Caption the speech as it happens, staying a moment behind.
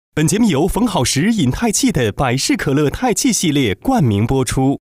本节目由冯好时饮泰气的百事可乐泰气系列冠名播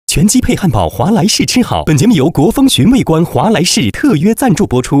出。全鸡配汉堡华莱士吃好。本节目由国风寻味观华莱士特约赞助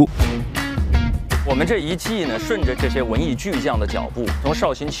播出。我们这一季呢，顺着这些文艺巨匠的脚步，从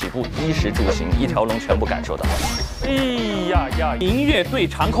绍兴起步，衣食住行一条龙全部感受到。哎呀呀，音乐对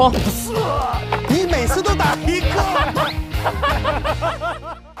长空，你每次都打一个。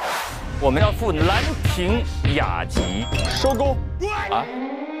我们要赴兰亭雅集，收工啊，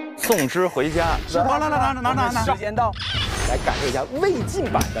送之回家。拿，时间到，来感受一下魏晋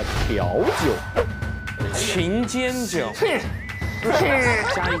版的调酒，秦间酒。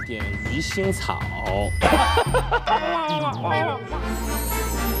加一点鱼腥草。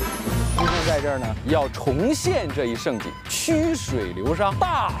今天在这儿呢，要重现这一盛景，曲水流觞，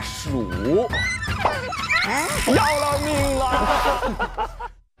大暑，要了命了！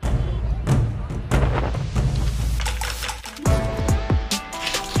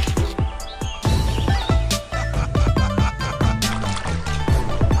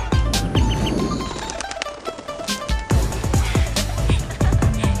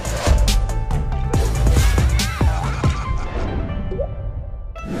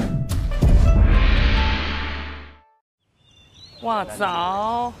哇，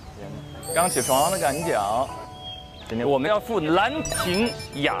早！刚起床的赶脚。今天我们要赴兰亭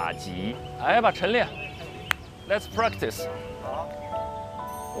雅集，来吧，陈列 ，Let's practice。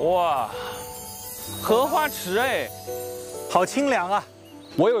哇，荷花池哎，好清凉啊！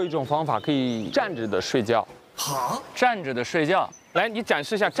我有一种方法可以站着的睡觉。好，站着的睡觉。来，你展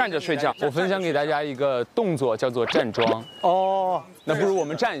示一下站着睡觉。我分享给大家一个动作，叫做站桩。哦，那不如我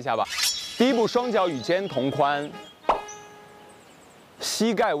们站一下吧。第一步，双脚与肩同宽。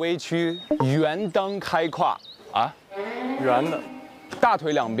膝盖微屈，圆裆开胯啊，圆的，大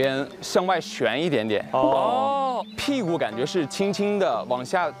腿两边向外旋一点点。哦，屁股感觉是轻轻的往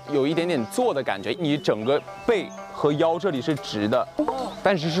下有一点点坐的感觉，你整个背和腰这里是直的，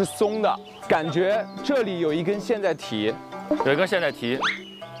但是是松的，感觉这里有一根线在提，有一根线在提，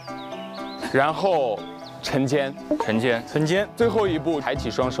然后沉肩，沉肩，沉肩，最后一步抬起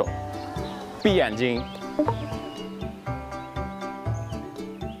双手，闭眼睛。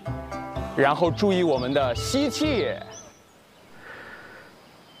然后注意我们的吸气，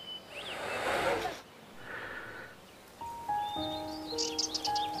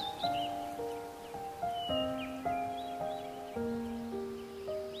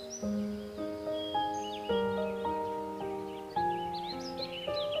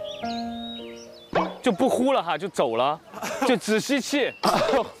就不呼了哈，就走了，就只吸气，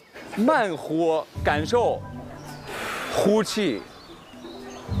慢呼，感受呼气。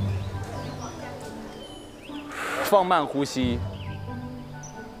放慢呼吸，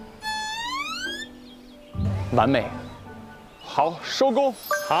完美。好，收工。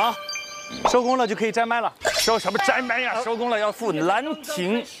好，收工了就可以摘麦了。收什么摘麦呀？收工了要赴兰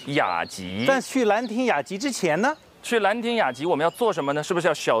亭雅集。在去兰亭雅集之前呢，去兰亭雅集我们要做什么呢？是不是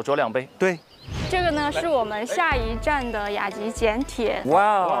要小酌2杯？对，这个呢是我们下一站的雅集简帖。哇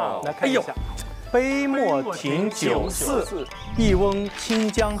哦，来看一下。杯莫停酒肆，一翁清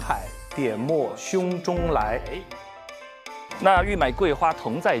江海，点墨胸中来。那欲买桂花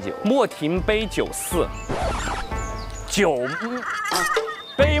同载酒，莫停杯酒肆。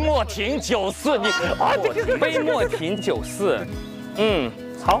杯莫停酒肆，你啊，杯莫停酒肆。嗯，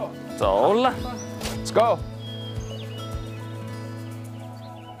好，走了 ，Let's go。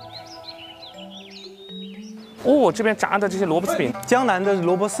哦，这边炸的这些萝卜丝饼，江南的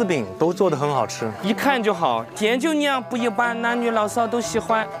萝卜丝饼都做得很好吃，一看就好，甜酒酿不一般，男女老少都喜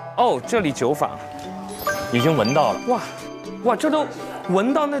欢。哦，这里酒坊，已经闻到了。哇，这都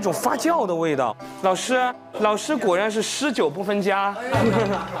闻到那种发酵的味道。老师果然是诗酒不分家。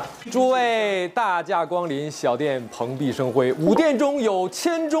诸位大驾光临，小店蓬荜生辉，五店中有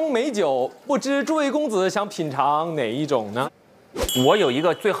千种美酒，不知诸位公子想品尝哪一种呢？我有一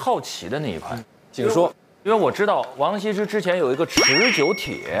个最好奇的那一款，请说。因为我知道王羲之之前有一个持酒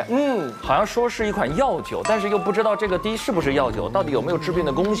帖，好像说是一款药酒，但是又不知道这个第一是不是药酒，到底有没有治病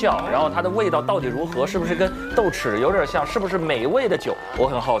的功效，然后它的味道到底如何，是不是跟豆豉有点像，是不是美味的酒，我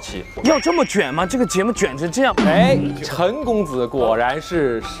很好奇。要这么卷吗？这个节目卷成这样？哎，陈公子果然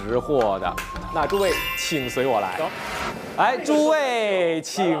是识货的。那诸位请随我来。来，诸位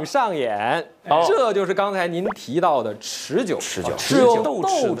请上眼，这就是刚才您提到的持酒，是用豆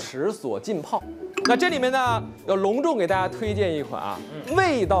豉所浸泡。那这里面呢，要隆重给大家推荐一款啊，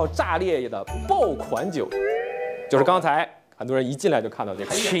味道炸裂的爆款酒，就是刚才很多人一进来就看到这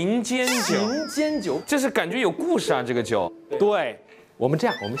个秦间酒。秦间酒，这是感觉有故事啊，这个酒。对，我们这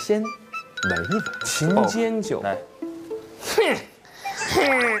样，我们先闻一闻秦间酒。来，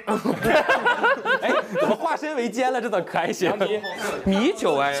哎，怎么化身为奸了？这怎么可爱些？米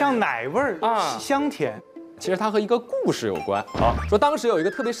酒哎，像奶味儿啊香甜。其实它和一个故事有关。好，说当时有一个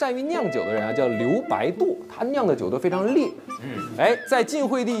特别善于酿酒的人啊，叫刘白堕，他酿的酒都非常烈。哎，在晋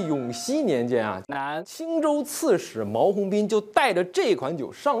惠帝永熙年间啊，南青州刺史毛鸿宾就带着这款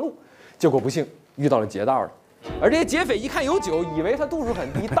酒上路，结果不幸遇到了劫道了。而这些劫匪一看有酒，以为他度数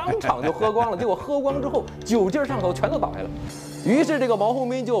很低，当场就喝光了。结果喝光之后，酒劲儿上头，全都倒下了。于是这个毛鸿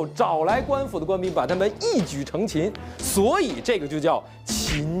宾就找来官府的官兵，把他们一举成擒。所以这个就叫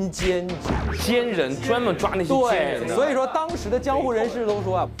擒奸酒。奸人专门抓那些奸人对，的。所以说当时的江湖人士都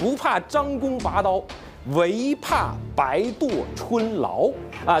说啊，不怕张弓拔刀，唯怕白堕春牢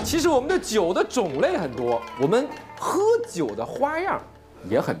啊。其实我们的酒的种类很多，我们喝酒的花样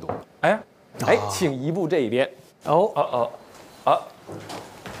也很多。哎，请移步这一边。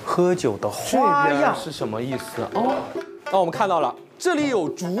喝酒的花样是什么意思？哦，那我们看到了，这里有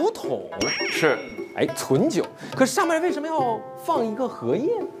竹筒，是，哎，存酒。可是上面为什么要放一个荷叶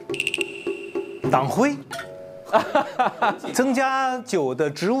呢？党徽，增加酒的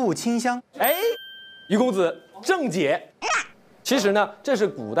植物清香。哎，于公子正解。其实呢，这是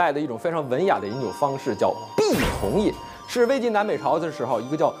古代的一种非常文雅的饮酒方式，叫避桶饮，是魏晋南北朝的时候一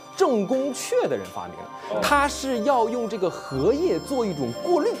个叫郑公阙的人发明的。他是要用这个荷叶做一种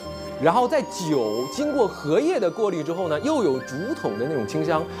过滤，然后在酒经过荷叶的过滤之后呢，又有竹筒的那种清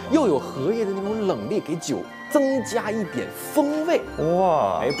香，又有荷叶的那种冷冽，给酒增加一点风味。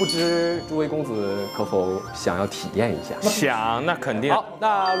哇，哎，不知诸位公子可否想要体验一下？想那肯定。好，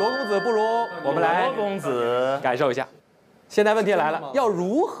那罗公子，不如我们来罗公子感受一下。现在问题来了，要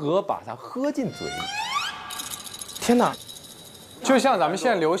如何把它喝进嘴里？天哪！就像咱们现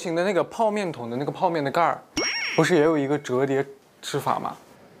在流行的那个泡面桶的那个泡面的盖儿，不是也有一个折叠吃法吗？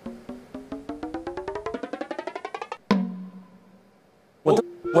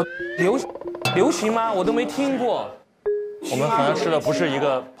我流行吗？我都没听过。我们好像吃的不是一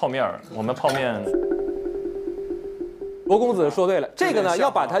个泡面儿，我们泡面。罗公子说对了，这个呢要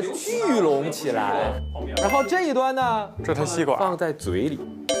把它聚拢起来，然后这一端呢，这它吸管放在嘴里。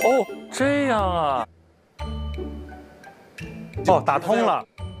哦，这样啊，哦，打通了，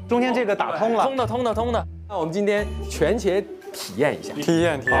中间这个打通了。通的。那我们今天全且体验一下。体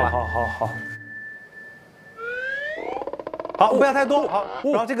验。好，不要太多，好，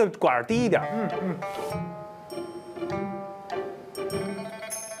然后这个管儿低一点。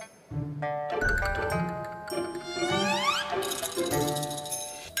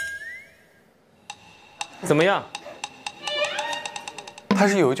怎么样？它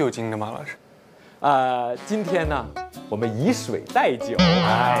是有酒精的吗，老师？今天呢，我们以水代酒，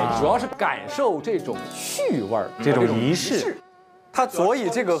主要是感受这种趣味儿，这种仪式。它所以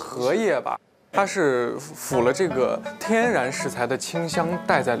这个荷叶吧，它是辅了这个天然食材的清香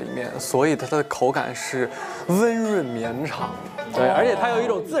带在里面，所以它的口感是温润绵长。对，而且它有一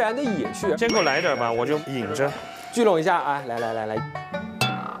种自然的野趣。先给我来点吧，我就饮着。聚拢一下啊，来。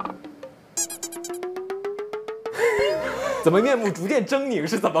怎么面目逐渐狰狞？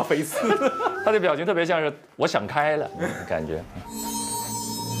是怎么回事？他的表情特别像是我想开了感觉。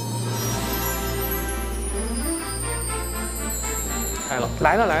开了，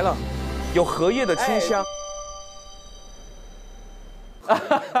来了，有荷叶的清香。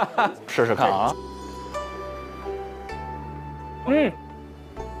试试看啊。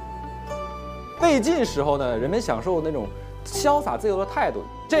魏晋时候呢，人们享受那种潇洒自由的态度，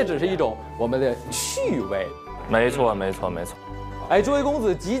这只是一种我们的趣味。没错。哎，诸位公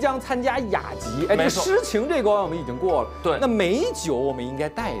子即将参加雅集，哎，这诗情这关我们已经过了。对，那美酒我们应该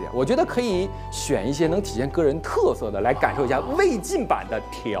带一点，我觉得可以选一些能体现个人特色的，来感受一下魏晋版的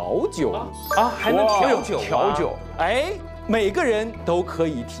调酒啊，还能调酒。哎，每个人都可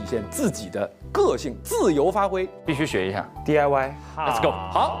以体现自己的个性，自由发挥，必须学一下 DIY。Let's go。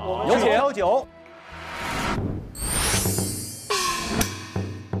好，有请调酒。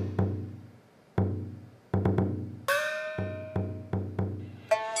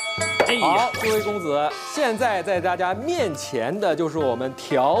好，各位公子，现在在大家面前的就是我们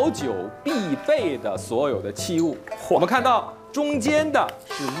调酒必备的所有的器物。我们看到中间的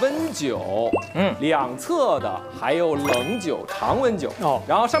是温酒，两侧的还有冷酒、常温酒，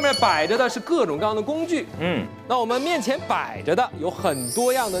然后上面摆着的是各种各样的工具，那我们面前摆着的有很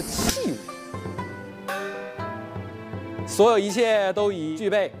多样的器物，所有一切都已具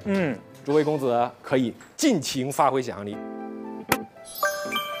备，诸位公子可以尽情发挥想象力。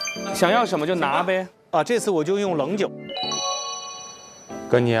想要什么就拿呗。啊，这次我就用冷酒。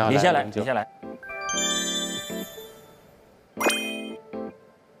哥，你先来。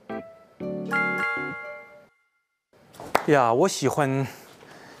呀，我喜欢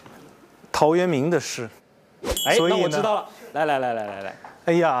陶渊明的诗。哎，所以呢那我知道了。来，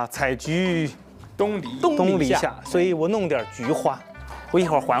哎呀，采菊东篱下，所以我弄点菊花，我一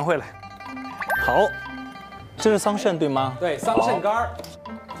会儿还回来。好，这是桑葚对吗？对，桑葚干儿，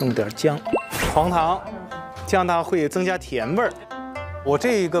弄点姜、黄糖，这样它会增加甜味儿。我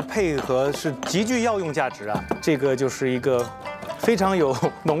这个配合是极具药用价值啊，这个就是一个非常有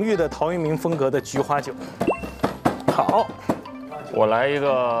浓郁的陶渊明风格的菊花酒。好，我来一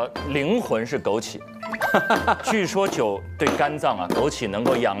个灵魂是枸杞。据说酒对肝脏啊，枸杞能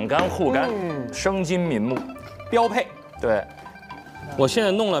够养肝护肝，生津明目，标配。对，我现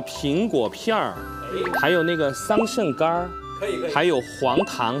在弄了苹果片儿，还有那个桑葚干儿，还有黄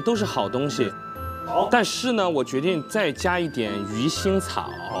糖，都是好东西。但是呢，我决定再加一点鱼腥草。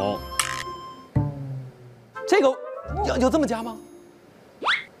这个要这么加吗？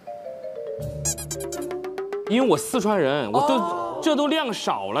因为我四川人，这都量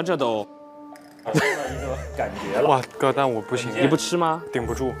少了，这都。感觉了。哇，哥，但我不行，你不吃吗？顶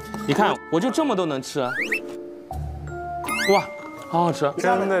不住。你看，我就这么都能吃。哇，好好吃。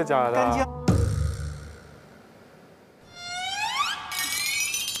真的假的？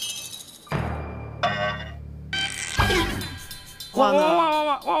哇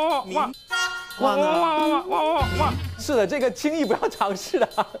呢？哇！是的，这个轻易不要尝试的。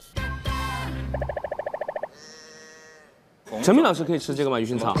陈明老师可以吃这个吗？鱼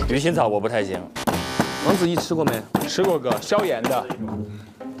腥草？鱼腥草我不太行。王子怡吃过没？吃过哥，消炎的。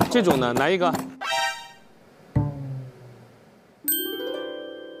这种呢，来一个。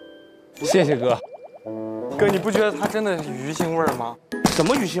谢谢哥。哥，你不觉得它真的鱼腥味儿吗？什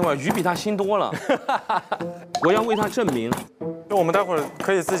么鱼腥味？鱼比它腥多了。我要为它证明。那我们待会儿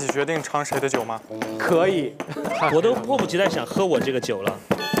可以自己决定尝谁的酒吗？可以。我都迫不及待想喝我这个酒了。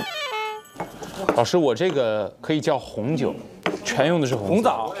老师，我这个可以叫红酒，全用的是红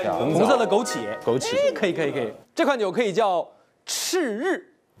枣，红色的枸杞，枸杞。可以。这款酒可以叫赤日，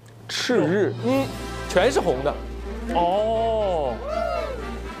赤日，全是红的。哦。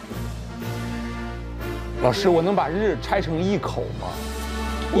老师，我能把日拆成一口吗？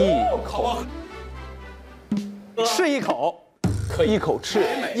一口。吃一口，可以一口吃，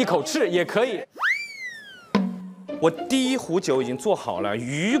一口吃也可以。我第一壶酒已经做好了，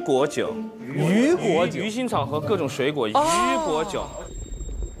鱼果酒，鱼腥草和各种水果，鱼果酒。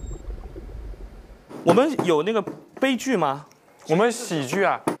我们有那个杯具吗？我们喜剧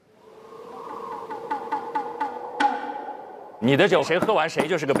啊。你的酒谁喝完谁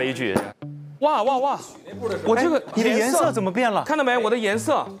就是个悲剧。哇！我这个你的颜色怎么变了？看到没？我的颜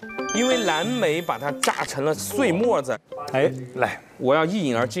色，因为蓝莓把它榨成了碎末子。哎，来，我要一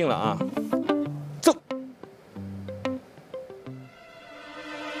饮而尽了啊！走。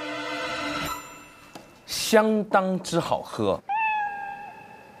相当之好喝。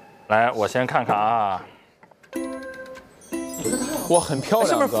来，我先看看啊。哇，很漂亮，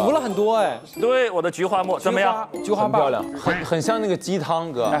上面浮了很多哎。对，我的菊花末怎么样？菊花漂亮，很像那个鸡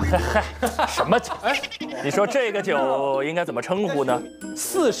汤哥。什么酒？哎，你说这个酒应该怎么称呼呢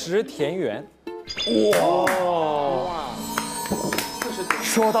？40田园。哇！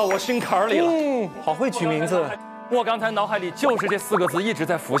说到我心坎里了。好会取名字。我刚才脑海里就是这4个字一直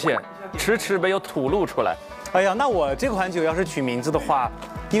在浮现，迟迟没有吐露出来。哎呀，那我这款酒要是取名字的话，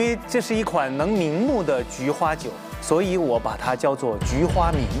因为这是一款能明目的菊花酒，所以我把它叫做菊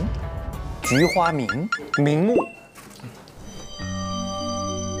花明。菊花明，明目。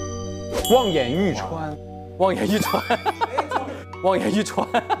望眼欲穿，望眼欲穿，望眼欲穿。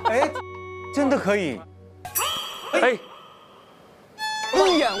哎，真的可以。哎，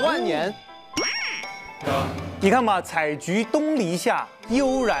一眼万年。你看嘛，采菊东篱下，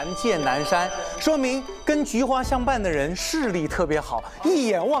悠然见南山，说明跟菊花相伴的人视力特别好，一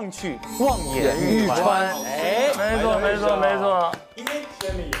眼望去，望眼欲穿。哎，没错。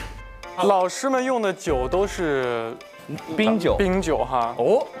老师们用的酒都是冰酒哈。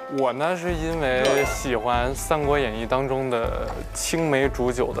哦，我呢是因为喜欢《三国演义》当中的青梅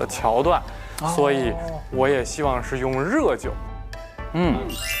煮酒的桥段，所以我也希望是用热酒。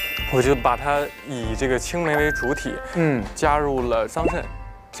我就把它以这个青梅为主体，加入了桑葚，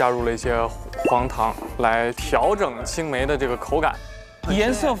加入了一些黄糖，来调整青梅的这个口感。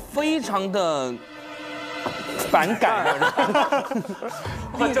颜色非常的反感啊！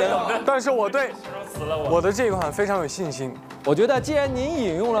但是我对我的这款非常有信心。我觉得既然您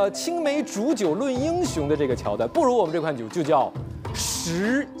引用了青梅煮酒论英雄的这个桥段，不如我们这款酒就叫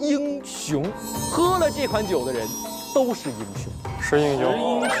识英雄。喝了这款酒的人都是英雄。是英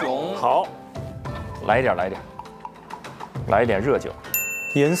雄。好，来一点热酒。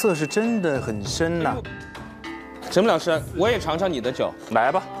颜色是真的很深呐。陈明老师，我也尝尝你的酒。来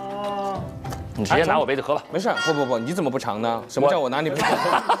吧。你直接拿我杯子喝吧。没事，不，你怎么不尝呢？什么叫我拿你杯子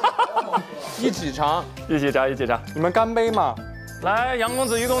喝？一起尝，一起尝，一起尝。你们干杯嘛！来，杨公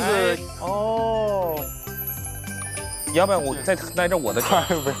子、于公子。哦，要不然我再来着我的茶。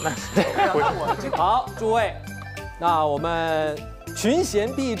好，诸位，那我们群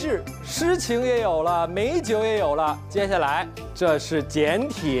贤毕至，诗情也有了，美酒也有了，接下来这是简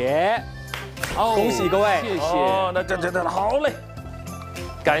帖。好，恭喜各位，谢谢。哦，那这好嘞，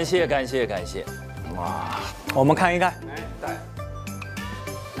感谢。哇，我们看一看，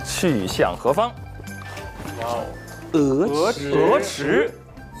去向何方？哇哦，鹅池。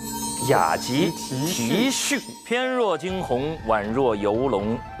雅集题序，翩若惊鸿，宛若游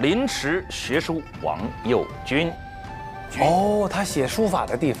龙。临池学书王右军。哦，他写书法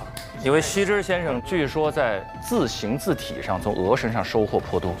的地方。因为西之先生据说在字形字体上从鹅身上收获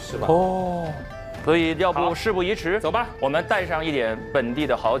颇多，是吧？哦，所以要不事不宜迟，走吧，我们带上一点本地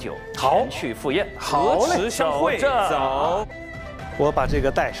的好酒，前去赴宴。好嘞，河池相会，走。我把这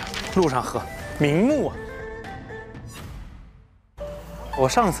个带上，路上喝，明目啊。我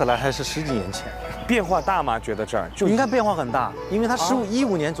上次来还是10几年前，变化大吗？觉得这儿就应该变化很大，因为它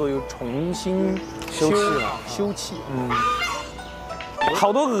15年左右重新修葺。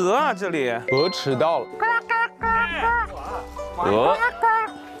好多鹅啊，这里鹅迟到了。鹅，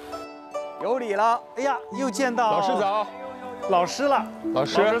有礼了。哎呀，又见到老师早，老师了。老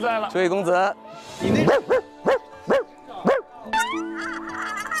师在了。诸位公子，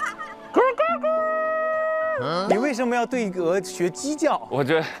你为什么要对鹅学鸡叫？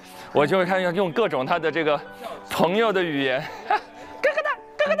我就看要用各种他的这个朋友的语言。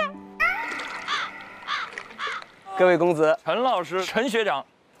各位公子，陈老师，陈学长，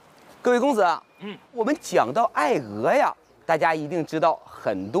各位公子啊，我们讲到爱鹅呀，大家一定知道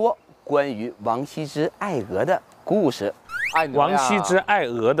很多关于王羲之爱鹅的故事。王羲之爱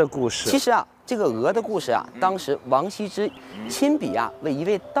鹅的故事。其实啊，这个鹅的故事啊，当时王羲之亲笔啊为一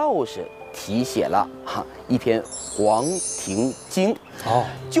位道士题写了一篇《黄庭经》，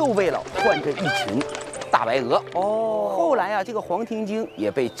就为了换这一群大白鹅。后来啊，这个《黄庭经》也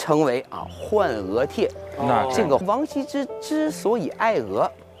被称为换鹅帖。那这个王羲之之所以爱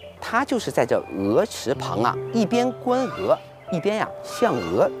鹅，他就是在这鹅池旁啊，一边观鹅，一边呀向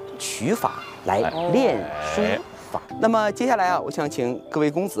鹅取法来练书法。那么接下来啊，我想请各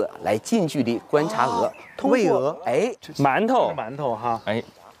位公子来近距离观察鹅，喂鹅，馒头哈，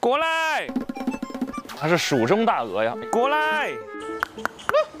过来，它是蜀中大鹅呀，过来，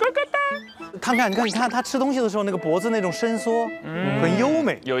看看它吃东西的时候那个脖子那种伸缩，很优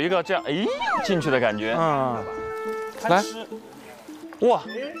美，有一个这样进去的感觉。来，哇，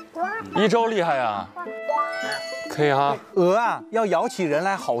一周厉害啊！可以哈。鹅啊，要咬起人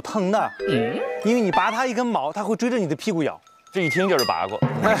来好疼的，因为你拔它一根毛，它会追着你的屁股咬。这一听就是拔过。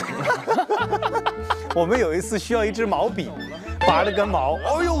我们有一次需要一支毛笔，拔了根毛，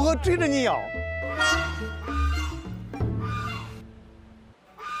哎呦，鹅追着你咬。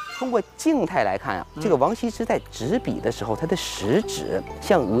通过静态来看啊，这个王羲之在执笔的时候，他的食指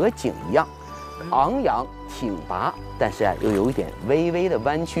像鹅颈一样昂扬挺拔，但是又有一点微微的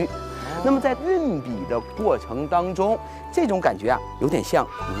弯曲。那么在运笔的过程当中，这种感觉啊，有点像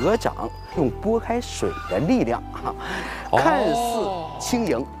鹅掌用拨开水的力量看似轻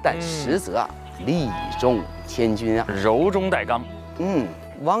盈，但实则力重千钧啊，柔中带刚。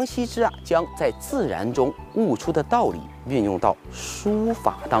王羲之啊，将在自然中悟出的道理运用到书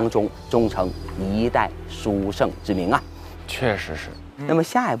法当中，终成一代书圣之名啊。确实是。那么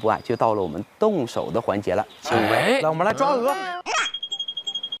下一步啊，就到了我们动手的环节了。请来，我们来抓鹅。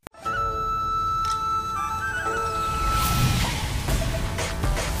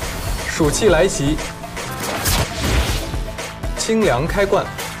暑气来袭，清凉开罐，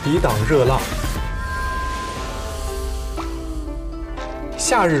抵挡热浪。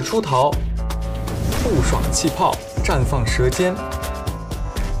夏日出逃，不爽气泡绽放舌尖。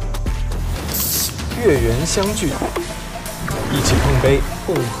月圆相聚，一起碰杯，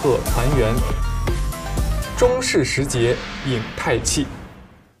共贺团圆。中式时节饮太气。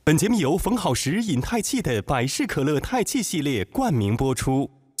本节目由冯好时饮太气的百事可乐太气系列冠名播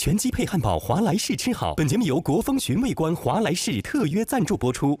出。全鸡配汉堡华莱士吃好。本节目由国风寻味观华莱士特约赞助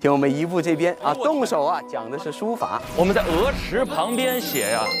播出。听我们一步这边啊，动手啊，讲的是书法。我们在鹅池旁边写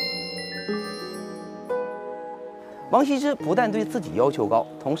呀。王羲之不但对自己要求高，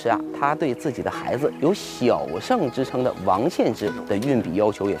同时啊，他对自己的孩子有小圣之称的王献之的运笔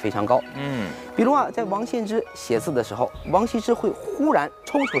要求也非常高。比如啊，在王献之写字的时候，王羲之会忽然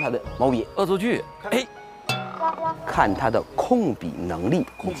抽出他的毛笔，恶作剧，看他的控笔能力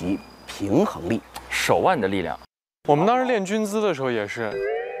以及平衡力，手腕的力量。我们当时练军姿的时候也是，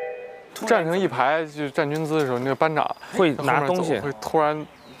站成一排就站军姿的时候，那个班长会拿东西，会突然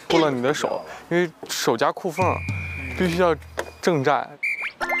拨了你的手，因为手夹裤缝，必须要正站。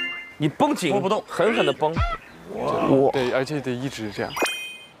你绷紧，拨不动，狠狠的绷。对，而且得一直这样。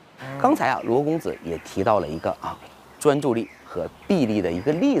刚才罗公子也提到了一个专注力和臂力的一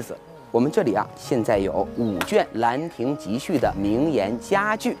个例子。我们这里现在有5卷《兰亭集序》的名言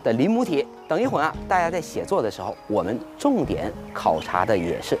佳句的临摹体。等一会儿大家在写作的时候，我们重点考察的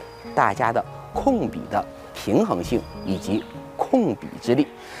也是大家的控笔的平衡性以及控笔之力。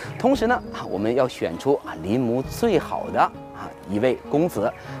同时呢，我们要选出临摹最好的一位公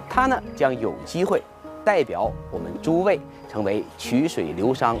子，他呢将有机会代表我们诸位成为曲水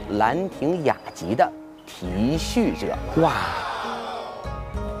流觞《兰亭雅集》的题序者。哇！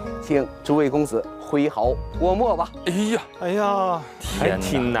请诸位公子挥毫泼墨吧。哎呀，还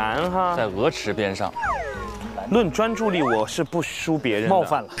挺难哈，在鹅池边上。论专注力，我是不输别人的。冒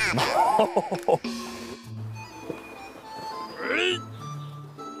犯了。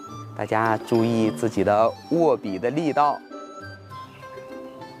大家注意自己的握笔的力道。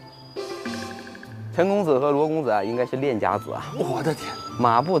陈公子和罗公子应该是练家子我的天，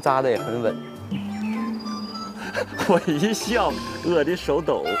马步扎得也很稳。我一笑，我的手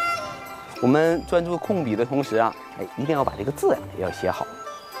抖。我们专注控笔的同时一定要把这个字也要写好。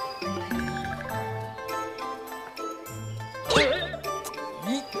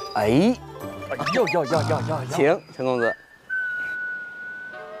要，请陈公子。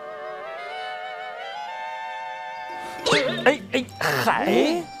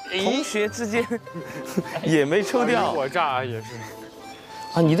同学之间也没抽掉，我炸也是。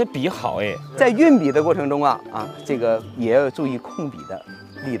你的笔好在运笔的过程中这个也要注意控笔的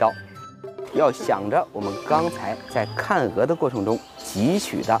力道，要想着我们刚才在看鹅的过程中汲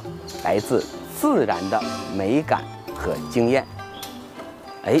取的来自自然的美感和经验。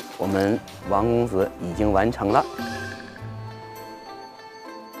我们王公子已经完成了，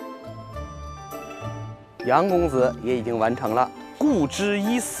杨公子也已经完成了。故知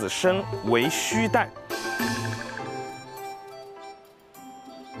一死生为虚诞。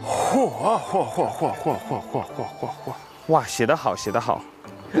哇，写得好，写得好。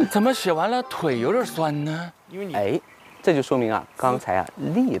怎么写完了腿有点酸呢？因为你这就说明刚才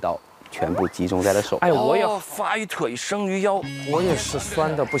力道全部集中在了手。我也发于腿，生于腰，我也是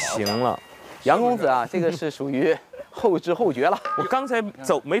酸的不行了。杨公子这个是属于后知后觉了。我刚才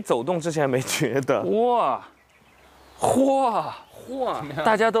没走动之前没觉得。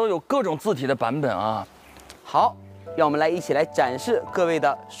大家都有各种字体的版本好，让我们一起来展示各位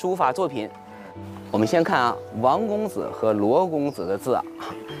的书法作品。我们先看王公子和罗公子的字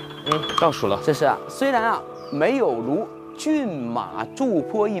倒数了。这是虽然没有如骏马驻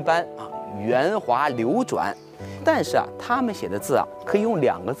坡一般圆滑流转，但是他们写的字可以用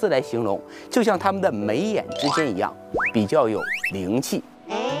2个字来形容，就像他们的眉眼之间一样，比较有灵气。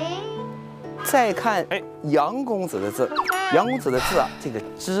再看杨公子的字，杨公子的字这个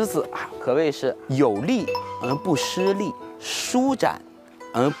之字可谓是有力而不失力，舒展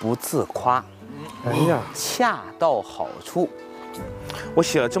而不自夸。恰到好处。我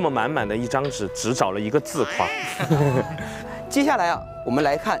写了这么满的一张纸，只找了一个字夸。接下来我们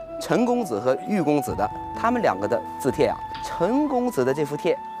来看陈公子和玉公子的他们2个的字帖陈公子的这幅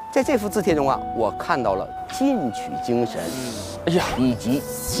帖，在这幅字帖中我看到了进取精神，以及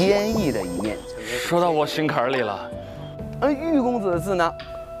坚毅的一面，说到我心坎里了。而玉公子的字呢，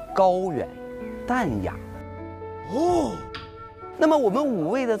高远淡雅。那么我们5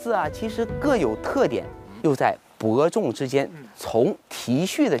位的字其实各有特点，又在伯仲之间。从题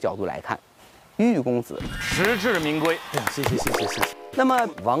序的角度来看，玉公子实至名归。谢谢。那么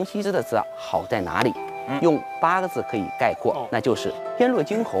王羲之的字好在哪里？用8个字可以概括，那就是天若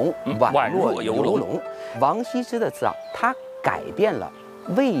惊鸿，宛若游龙。王羲之的字他改变了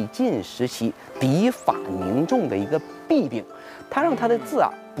魏晋时期笔法凝重的一个弊病，他让他的字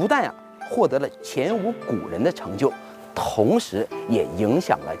不但获得了前无古人的成就，同时也影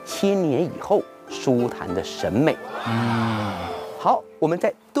响了千年以后书坛的审美。好，我们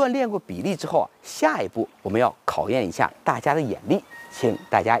在锻炼过比例之后下一步我们要考验一下大家的眼力，请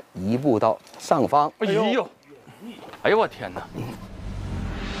大家移步到上方。哎呦我天哪！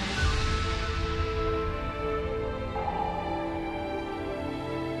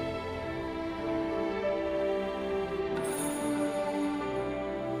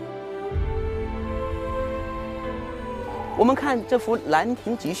我们看这幅《兰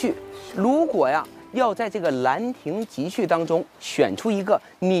亭集序》，如果要在这个《兰亭集序》当中选出一个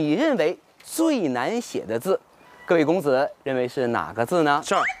你认为最难写的字，各位公子认为是哪个字呢？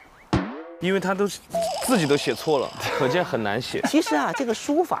这儿，因为他都自己都写错了，可见很难写。其实啊，这个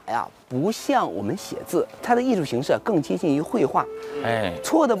书法呀，不像我们写字，它的艺术形式更接近于绘画。哎，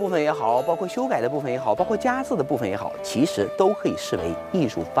错的部分也好，包括修改的部分也好，包括加字的部分也好，其实都可以视为艺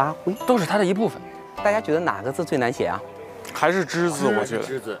术发挥，都是它的一部分。大家觉得哪个字最难写啊？还是之字，我觉得。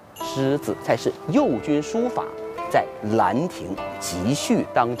之字才是右军书法在《兰亭集序》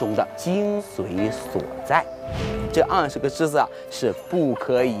当中的精髓所在。这20个之字啊是不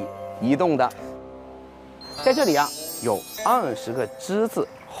可以移动的。在这里啊，有20个之字，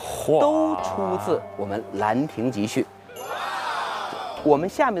都出自我们《兰亭集序》。我们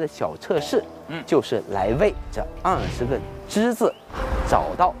下面的小测试，就是来为这20个之字找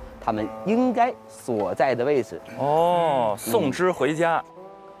到他们应该所在的位置。哦，送之回家。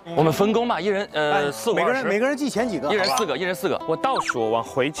我们分工吧，一人4、每个人记前几个，一人4个，一人4个。我倒数往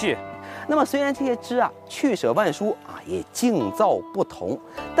回记。那么虽然这些之啊去舍万殊啊，也境造不同，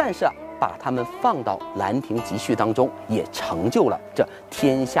但是啊，把它们放到《兰亭集序》当中，也成就了这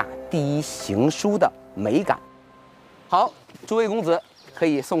天下第一行书的美感。好，诸位公子可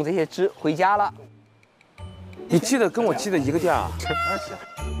以送这些之回家了。你记得跟我记得一个调啊？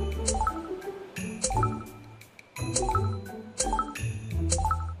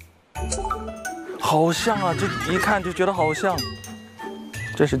好像啊，这一看就觉得好像。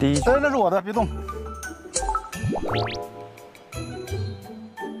这是第一句。那是我的，别动。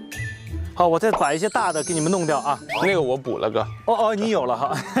好，我再把一些大的给你们弄掉啊。那个我补了个。哦，你有了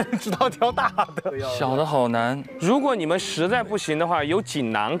哈，知道挑大的。小的好难。如果你们实在不行的话，有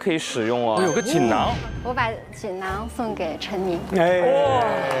锦囊可以使用哦。有个锦囊。我把锦囊送给陈宁。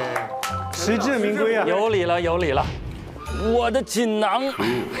哎，实至名归啊！有理了，有理了。我的锦囊。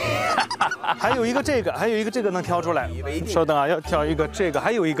还有一个这个，还有一个这个能挑出来。稍等啊，要挑一个这个，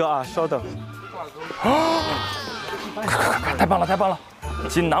还有一个啊，稍等。快，太棒了，太棒了！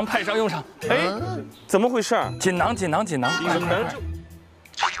锦囊派上用场。哎，怎么回事？锦囊。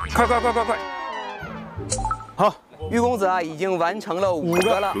快！好，玉公子啊，已经完成了5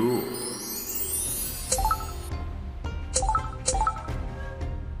个了。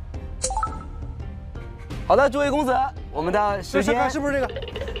好的，诸位公子，我们的时间是不是这个？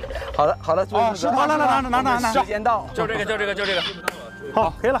好的，诸位公子，好，拿，时间到，就这个。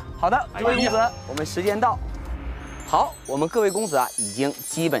好，可以了。好的，诸位公子，我们时间到。好，我们各位公子啊，已经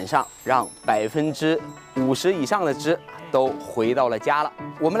基本上让50%以上的之都回到了家了。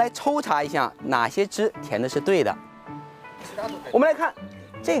我们来抽查一下哪些之填的是对的。我们来看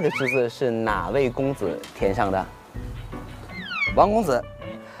这个之字是哪位公子填上的？王公子，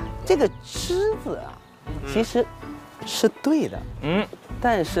这个之字啊，其实是对的，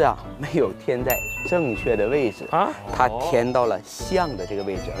但是啊，没有填在正确的位置啊，他填到了象的这个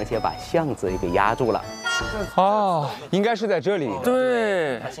位置，而且把象字也给压住了。哦，应该是在这里。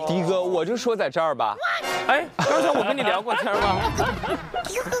对，迪哥，我就说在这儿吧。哎，刚才我跟你聊过天吗？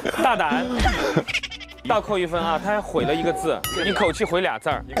大胆，倒扣1分啊！他还毁了一个字，一口气毁俩字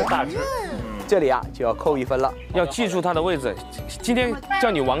儿，一个大之。这里啊就要扣1分了，要记住他的位置。今天叫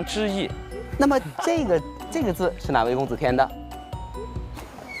你王之义。那么这个字是哪位公子填的？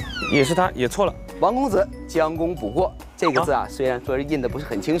也是他，也错了。王公子将功补过。这个字啊，虽然说印的不是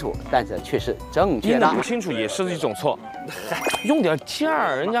很清楚，但是却是正确的。印的不清楚也是一种错，用点劲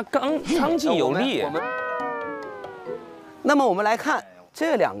儿，人家刚劲有力。那么我们来看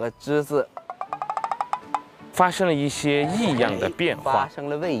这2个之字发生了一些异样的变化，发生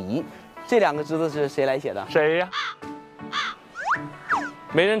了位移。这2个之字是谁来写的？谁呀？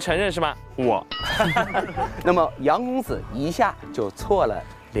没人承认是吗？我。那么杨公子一下就错了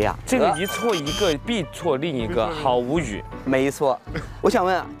2个，这个一错一个必错另一个，好无语。没错，我想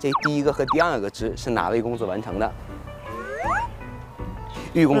问啊，这第1个和第2个之是哪位公子完成的？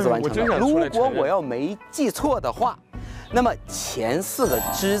玉公子完成的。如果我要没记错的话，那么前4个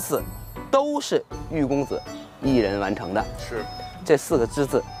之字都是玉公子一人完成的。是，这4个之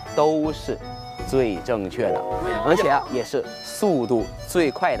字都是最正确的，而且啊也是速度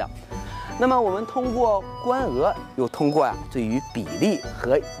最快的。那么我们通过观额，又通过对于比例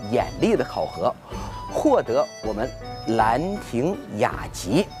和眼力的考核，获得我们《兰亭雅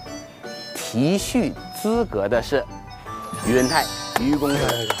集》题序资格的是于文泰于公子，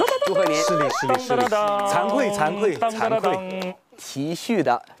祝贺您！失礼，惭愧。题序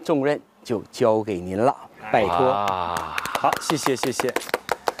的重任就交给您了，拜托。好，谢谢。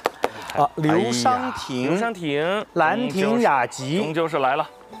啊，刘商亭，《兰亭雅集》终究是来了。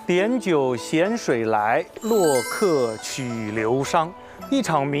点酒咸水来，洛客取流觞。一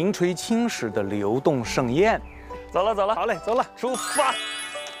场名垂青史的流动盛宴。走了。好嘞，走了，出发。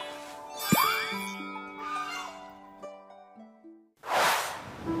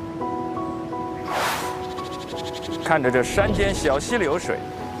看着这山间小溪流水，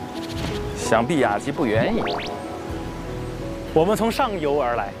想必雅集不远矣。我们从上游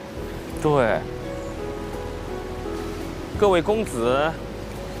而来。对，各位公子，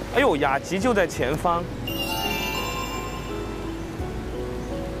哎呦，雅集就在前方。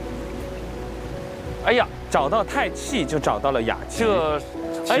哎呀，找到太气就找到了雅集，这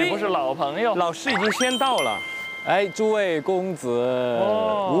岂不是老朋友？老师已经先到了。哎，诸位公子，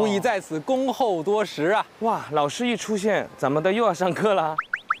无疑在此恭候多时啊！哇，老师一出现，咱们的又要上课了。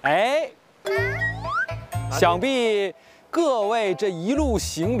哎，想必各位这一路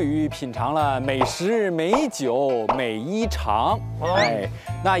行旅，品尝了美食、美酒、美衣裳，哎，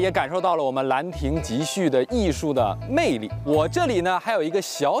那也感受到了我们兰亭集序的艺术的魅力。我这里呢，还有一个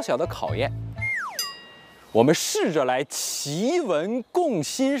小小的考验。我们试着来奇文共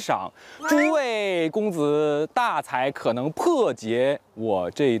欣赏，诸位公子大才可能破解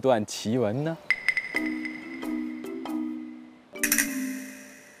我这段奇文呢。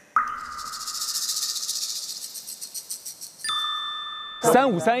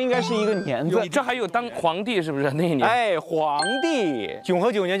353应该是一个年份，你这还有当皇帝是不是那一年？哎，皇帝，永和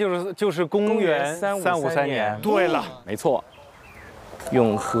9年就是公元353年。对了，没错，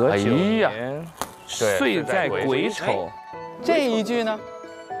永和9年。岁在癸癸丑，这一句呢？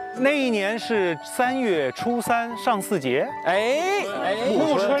那一年是3月初3上巳节。哎，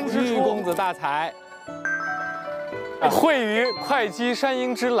暮春之初，公子大才，会于会稽山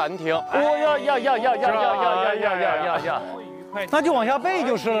阴之兰亭。呀！那就往下背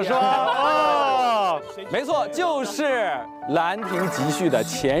就是了，是吧？哦，没错，就是《兰亭集序》的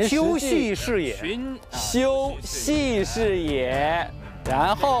前10句。修禊是也，修禊是也。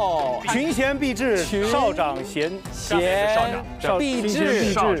然后群贤毕至，少长贤毕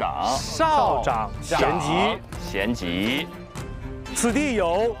至，少长贤集。此地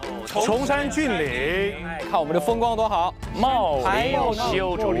有崇山峻岭，看我们这风光多好，茂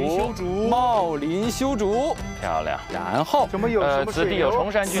林修竹，漂亮。然后什么有此地有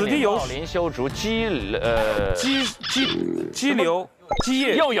崇山峻岭，茂林修竹，激流。基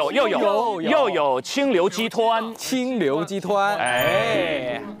业又有清流激湍，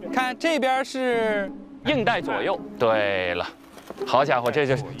哎，看这边是应带左右。对了，好家伙，这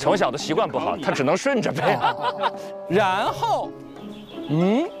就从小的习惯不好，他只能顺着背。然后，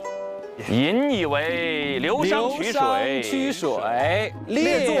引以为流觞曲水，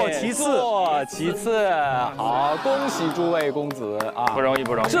列坐其次。好，恭喜诸位公子啊！不容易。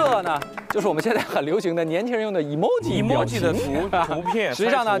这呢，就是我们现在很流行的年轻人用的 emoji 的图片。实际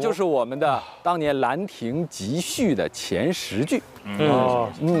上呢，就是我们的当年《兰亭集序》的前10句。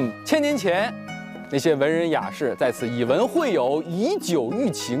千年前，那些文人雅士在此以文会友，以酒喻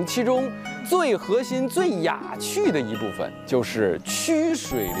情，其中最核心、最雅趣的一部分就是曲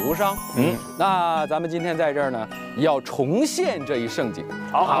水流觞。那咱们今天在这儿呢，要重现这一盛景。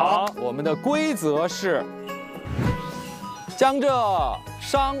好，我们的规则是将这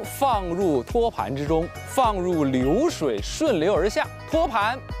觞放入托盘之中，放入流水，顺流而下。托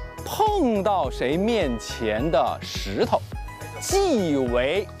盘碰到谁面前的石头，即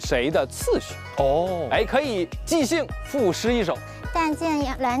为谁的次序。哎，可以即兴赋诗一首。但见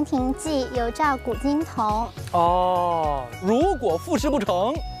《兰亭记》有照古今同。如果赋诗不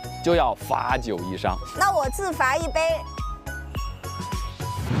成，就要罚酒一觞。那我自罚一杯。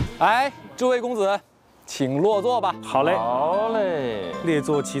哎，诸位公子，请落座吧。好嘞，列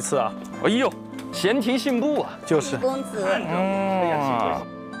坐其次啊。哎呦，闲庭信步啊，就是。公子。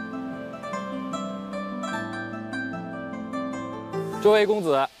诸位公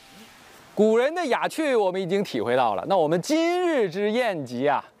子，古人的雅趣我们已经体会到了，那我们今日之宴集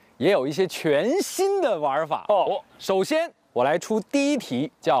啊，也有一些全新的玩法。首先我来出第一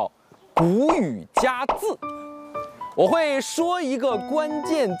题，叫古语加字。我会说一个关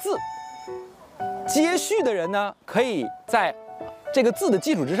键字，接续的人呢，可以在这个字的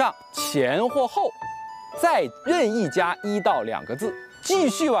基础之上，前或后再任意加1到2个字。继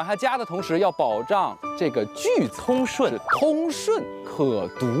续往下加的同时，要保障这个句子通顺可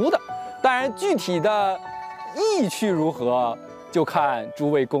读的。当然，具体的意趣如何，就看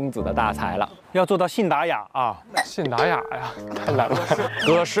诸位公子的大才了。要做到信达雅啊！信达雅呀，太难了。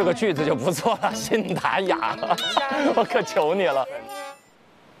哥是个句子就不错了，信达雅，我可求你了。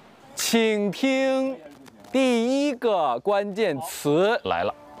请听第一个关键词来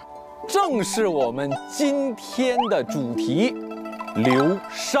了，正是我们今天的主题。流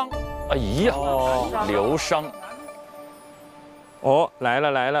觞，哎呀，流觞，来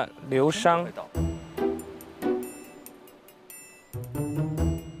了，流觞。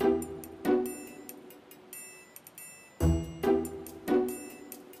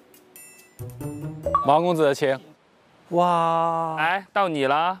毛公子，请。哇，来到你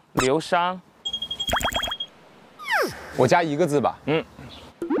了，流觞。我加一个字吧。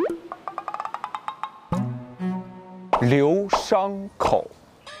流觞口。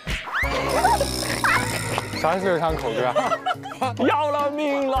啥是流觞口哥？要了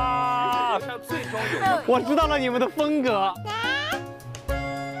命了！我知道了你们的风格。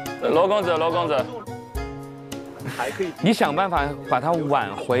罗公子，罗公子，还可以，你想办法把它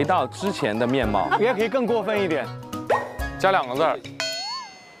挽回到之前的面貌。也可以更过分一点，加2个字儿，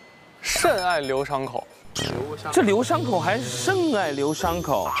甚爱流觞口。这流觞口还是甚爱流觞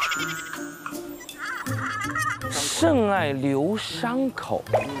口？甚爱流觞口。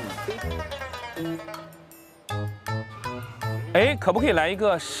哎，可不可以来一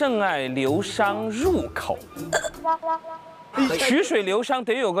个甚爱流觞入口？曲水流觞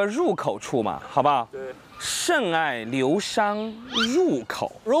得有个入口处嘛，好不好？对。甚爱流觞入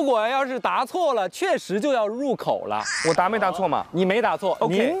口。如果要是答错了，确实就要入口了。我答没答错嘛？你没答错，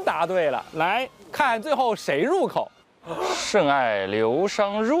 OK 您答对了。来看最后谁入口？甚爱流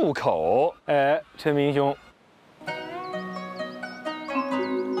觞入口。陈明兄，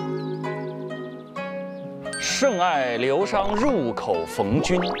甚爱流觞入口逢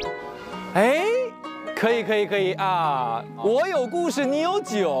君。哎，可以啊！我有故事，你有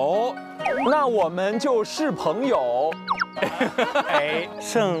酒，那我们就是朋友。哎，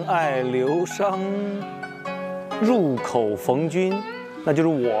甚爱流觞入口逢君，那就是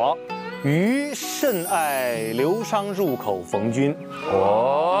我。余甚爱流觞入口逢君。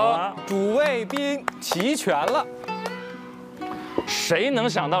哦，主谓宾齐全了。谁能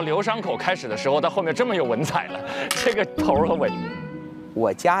想到流觞口开始的时候，到后面这么有文采了？这个头和尾。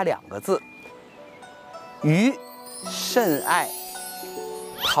我加2个字，余甚爱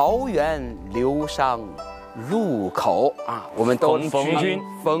桃源流觞入口啊，我们都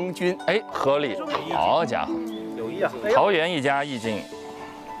逢君，哎，合理，好家伙，有意啊！桃园一家意境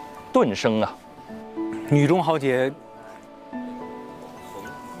顿生啊，女中豪杰。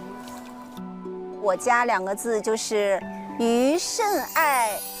我加2个字，就是余甚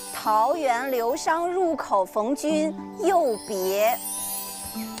爱桃源流觞入口逢君又别。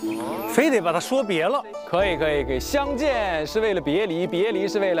非得把它说别了。可以，相见是为了别离，别离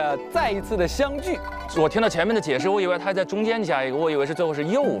是为了再一次的相聚。我听到前面的解释，我以为他在中间加一个，我以为是最后是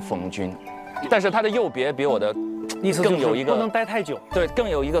又逢君，但是他的又别比我的意思更有一个不能待太久，对，更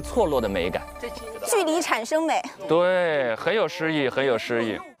有一个错落的美感。距离产生美，对，很有诗意，很有诗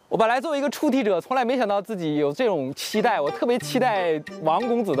意。我本来作为一个出题者，从来没想到自己有这种期待，我特别期待王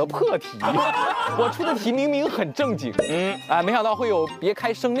公子的破题。我出的题明明很正经，没想到会有别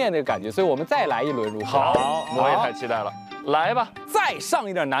开生面的感觉，所以我们再来一轮，如何？好，我也太期待了，来吧，再上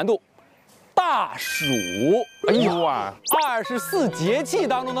一点难度。大暑，哎呦啊，24节气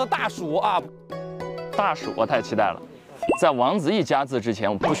当中的大暑啊！大暑我太期待了，在王子异加字之前，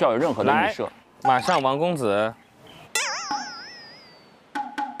我不需要有任何的预设。马上王公子。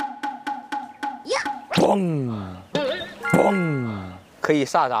嘣，可以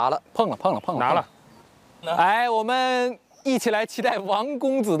下闸了，碰了，拿了。哎，我们一起来期待王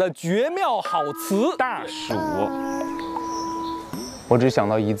公子的绝妙好词。大暑，我只想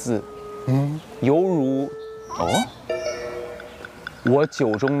到一字，犹如我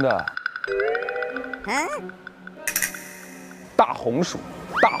酒中的大红薯，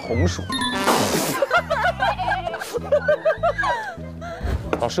大红薯。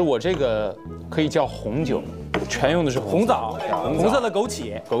老师，我这个可以叫红酒，全用的是红枣，红色的枸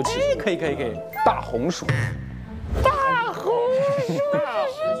杞，枸杞。可以，大红薯，大红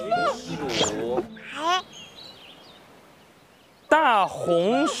薯，大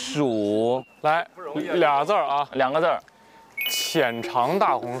红薯，来2字啊，2个字，浅尝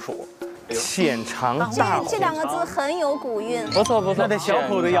大红薯。浅尝大红薯，这2个字很有古韵，不错，那得小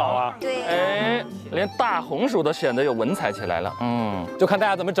口的咬啊。对，哎，连大红薯都显得有文采起来了。就看大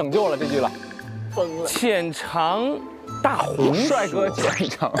家怎么拯救了这句了。疯了，浅尝大红薯，帅哥浅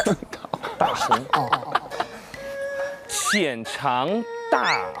尝大红，浅尝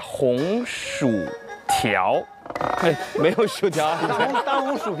大红薯条，没有薯条，大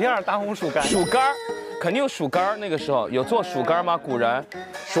红薯片，大红薯干，薯干。肯定有薯干，那个时候有做薯干吗？古人，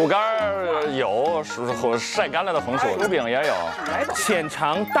薯干有，晒干了的红薯，薯饼也有。浅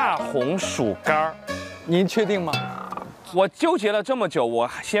尝大红薯干，您确定吗？我纠结了这么久，我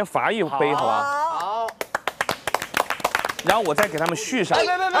先罚一杯，好吧？好。然后我再给他们续上。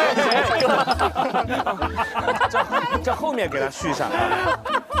这后面给他续上。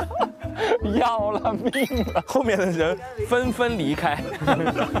要了命了！后面的人纷纷离开。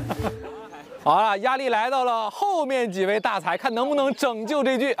好了，压力来到了后面几位大才，看能不能拯救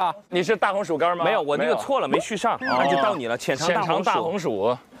这句啊！你是大红薯干吗？没有，我那个错了，没续上，那就到你了。浅尝大红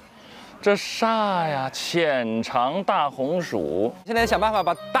薯，这啥呀？浅尝大红薯。现在想办法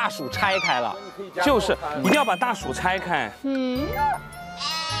把大薯拆开了，就是一定要把大薯拆开。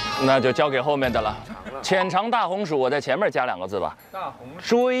那就交给后面的了。浅尝大红薯，我在前面加2个字吧。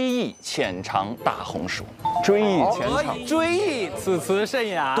追忆浅尝大红薯。追忆浅尝，追忆此词甚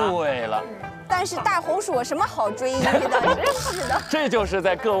雅。对了。但是大红薯有什么好追忆的？真是的。这就是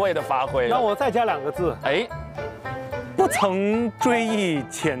在各位的发挥。那我再加2个字。哎。不曾追忆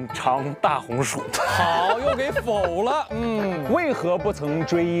浅尝大红薯。好，又给否了。为何不曾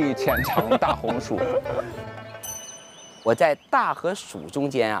追忆浅尝大红薯？我在大和薯中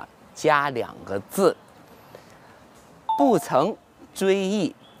间啊加2个字，不曾追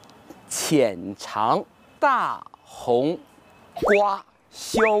忆浅尝大红瓜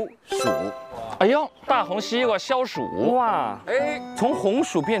消暑。哎呦，大红西瓜消暑哇！哎，从红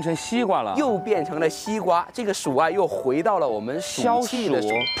薯变成西瓜了，又变成了西瓜。这个暑啊，又回到了我们暑气的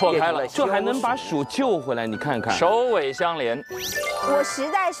破开了，这还能把薯救回来？你看看，首尾相连。我实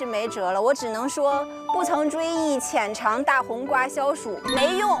在是没辙了，我只能说不曾追忆浅尝大红瓜消暑，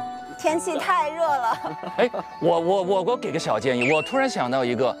没用。天气太热了。哎，我给个小建议，我突然想到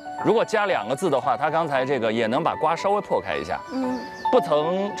一个，如果加2个字的话，他刚才这个也能把瓜稍微破开一下。不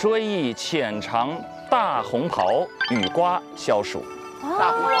曾追忆浅尝大红袍，与瓜消暑。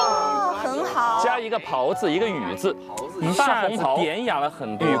哦，很好。加一个袍字，一个雨字，一下子典雅了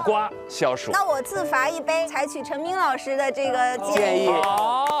很多。与瓜消暑。那我自罚1杯，采取陈明老师的这个建议。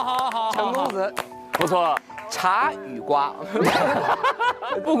好，陈公子，不错。茶与瓜，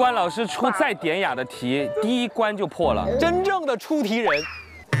不管老师出再典雅的题，第一关就破了。真正的出题人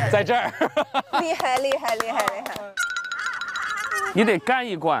在这儿，厉害厉害厉害厉害！你得干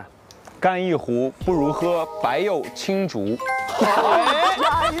一罐，干一壶不如喝白柚青竹。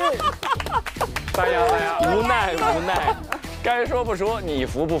押韵。大家，无奈，该说不说，你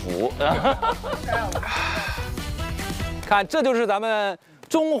服不服？看，这就是咱们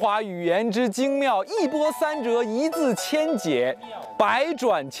中华语言之精妙，一波三折，一字千解，百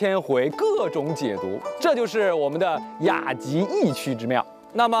转千回，各种解读，这就是我们的雅集意趣之妙。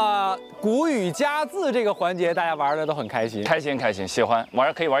那么古语加字这个环节，大家玩的都很开心，开心，喜欢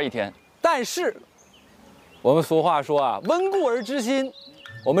玩，可以玩1天。但是我们俗话说啊，温故而知新。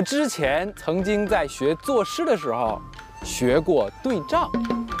我们之前曾经在学作诗的时候学过对仗，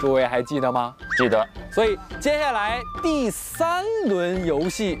诸位还记得吗？记得。所以接下来第3轮游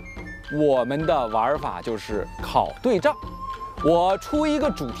戏，我们的玩法就是考对仗。我出一个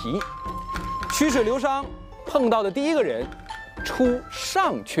主题，曲水流觞，碰到的第一个人出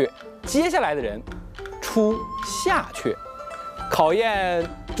上阙，接下来的人出下阙。考验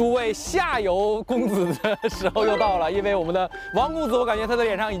诸位下游公子的时候又到了，因为我们的王公子，我感觉他的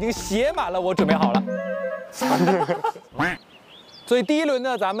脸上已经写满了我准备好了。所以第一轮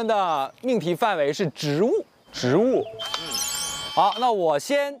呢，咱们的命题范围是植物。好，那我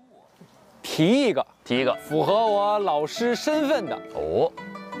先提一个符合我老师身份的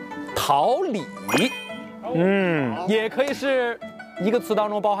桃李。也可以是一个词当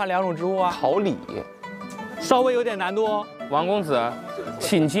中包含2种植物啊。桃李，稍微有点难度哦。王公子，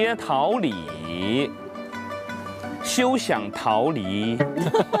请接桃李，休想逃离。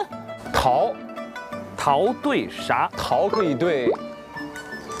桃对啥？桃可以对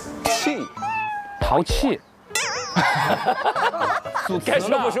气，淘气。该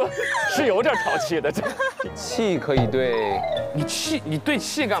说不说，是有点淘气的。这气可以对你对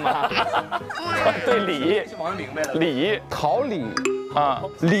气干嘛？对李，李桃李啊，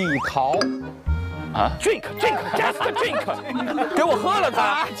李桃啊 ，just drink， 给我喝了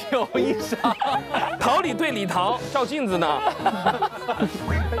它。有一伤。桃李对李桃，照镜子呢。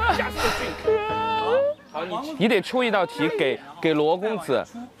just drink。好，你得出一道题给罗公子，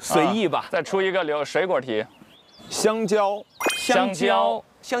随意吧。再出一个水果题。香蕉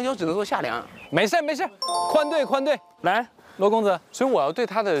只能做下联。没事，宽对。来，罗公子，所以我要对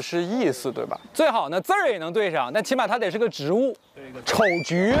它的是意思，对吧？最好呢字儿也能对上，但起码它得是个植物。丑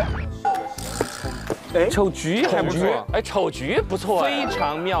橘。丑橘还不错，丑橘不错，非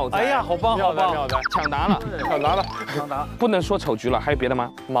常妙哉。哎呀，好棒，抢答了，不能说丑橘了，还有别的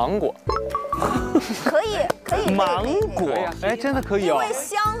吗？芒果，可以，芒果，哎，真的可以因为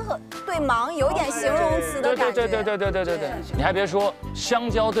香和对芒有点形容词的感觉。对，你还别说，香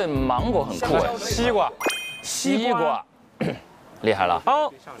蕉对芒果很酷哎。西瓜，厉害了。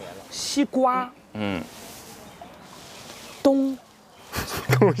好，西瓜，冬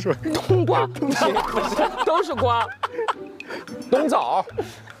瓜，都是瓜。冬枣，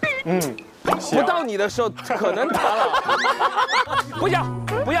不到你的时候可能塌了。不要，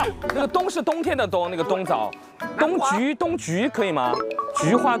那个冬是冬天的冬，那个冬枣，冬菊可以吗？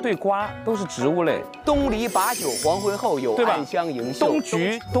菊花对瓜都是植物类。东篱把酒黄昏后，有暗香盈袖。冬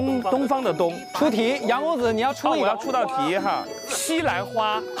菊，东方的冬。出题，杨公子你要出一个，我要出道题哈。西兰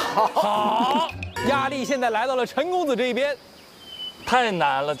花，好，压力现在来到了陈公子这一边。太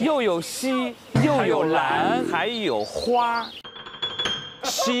难了，又有西，又有兰，还有花。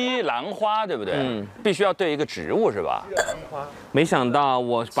西兰花对不对？必须要对一个植物是吧？没想到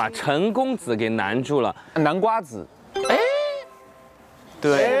我把陈公子给难住了。南瓜子，哎，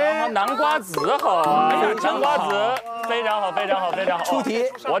对，南瓜子好啊！哎呀，南瓜子非常好，非常好，非常好。出题，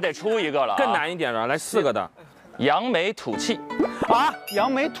我得出一个了，更难一点了，来4个的。扬眉吐气啊，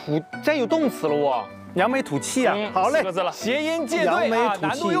扬眉吐，这有动词了哦，扬眉吐气啊！好嘞， 4个字了，谐音借对啊，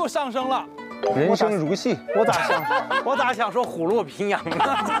难度又上升了。人生如戏，我咋想说虎落平阳呢？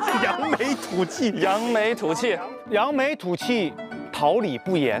扬眉吐气，扬眉吐气，扬眉吐气，桃李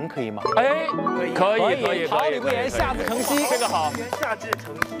不言，可以吗？哎，可以，桃李不言，下自成蹊，这个好，下至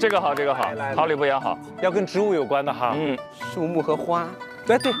成蹊，这个好，桃李不言好，要跟植物有关的哈。树木和花，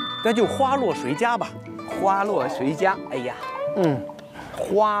对，那就花落谁家吧。花落谁家？哎呀，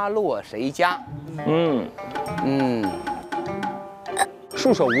花落谁家？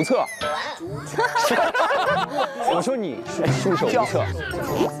束手无策。我说你束手无策，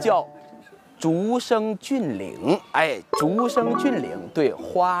叫竹生峻岭。哎，竹生峻岭，对，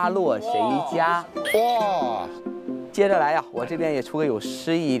花落谁家？哇！接着来呀，我这边也出个有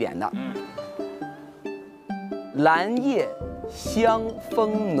诗意一点的。兰叶香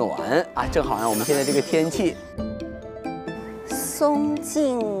风暖啊，正好我们现在这个天气。松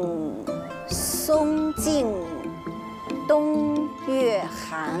静冬月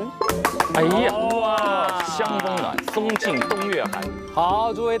寒。哎呀，哇，香风暖，松静冬月寒。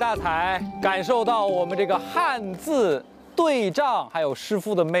好，诸位大才，感受到我们这个汉字对仗还有诗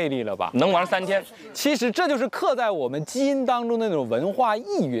赋的魅力了吧？能玩3天。其实这就是刻在我们基因当中的那种文化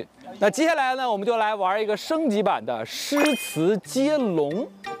意蕴。那接下来呢，我们就来玩一个升级版的诗词接龙，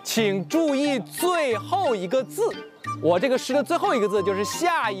请注意最后一个字。我这个诗的最后一个字就是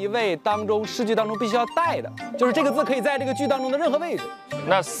下一位当中诗句当中必须要带的，就是这个字可以在这个句当中的任何位置。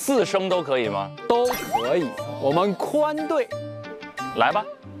那4声都可以吗？都可以，我们宽对。来吧，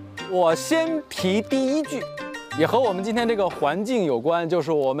我先提第一句，也和我们今天这个环境有关，就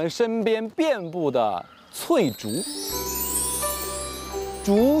是我们身边遍布的翠竹。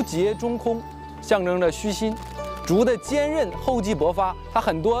竹节中空，象征着虚心。竹的坚韧、厚积薄发，它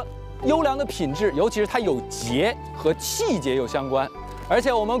很多优良的品质，尤其是它有节和气节有相关。而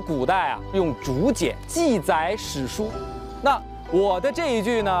且我们古代用竹简记载史书。那我的这一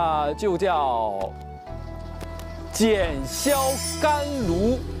句呢，就叫剪削甘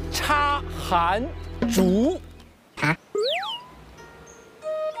炉插寒竹。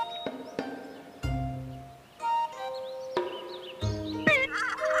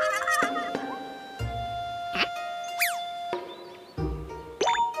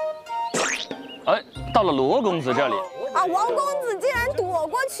哎，到了罗公子这里啊，王公子竟然躲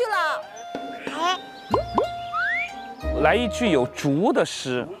过去了。来一句有竹的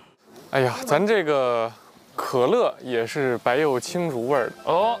诗。哎呀，咱这个可乐也是白柚青竹味儿的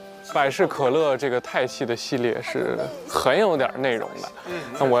哦。百事可乐这个泰系的系列是很有点内容的。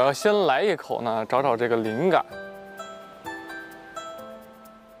那我要先来一口呢，找找这个灵感。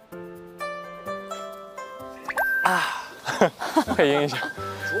啊，配音一下。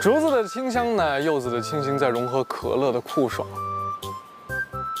竹子的清香呢，柚子的清新，再融合可乐的酷爽。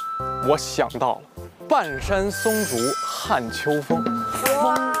我想到了半山松竹撼秋风。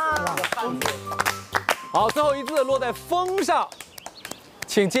哇！好，最后一字落在风上，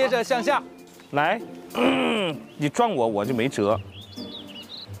请接着向下来。你撞我，我就没辙。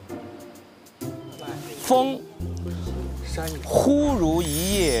风，忽如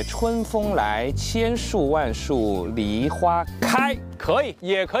一夜春风来，千树万树梨花开。可以，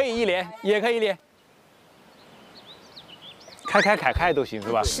也可以一连，也可以一连。开都行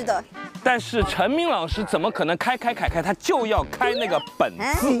是吧？是的。但是陈明老师怎么可能开？他就要开那个本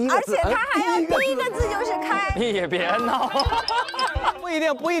字，而且他还要第一个字就是开。你也别闹，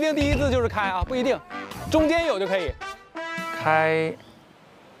不一定第一字就是开啊，不一定，中间有就可以。开，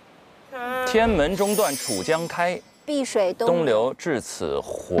天门中断楚江开，碧水东流至此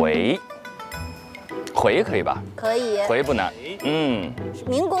回。回可以吧？可以。回不难。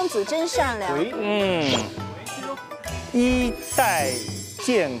明公子真善良。衣带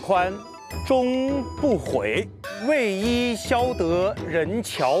渐宽终不悔，为伊消得人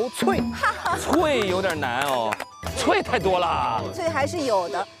憔悴。翠有点难哦，翠太多了。翠还是有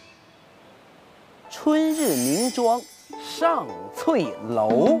的。春日名庄上翠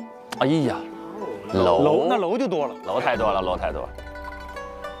楼。哎呀，楼就多了，楼太多了，楼太多了。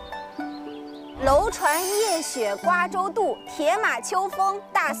楼船夜雪瓜洲渡，铁马秋风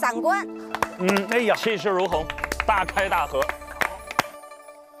大散关。哎呀，气势如虹，大开大合。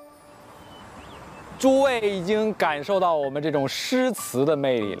诸位已经感受到我们这种诗词的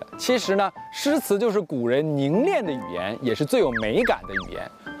魅力了。其实呢，诗词就是古人凝练的语言，也是最有美感的语言。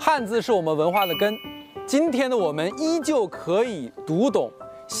汉字是我们文化的根，今天的我们依旧可以读懂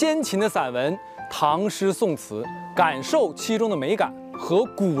先秦的散文、唐诗宋词，感受其中的美感，和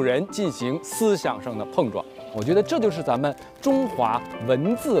古人进行思想上的碰撞。我觉得这就是咱们中华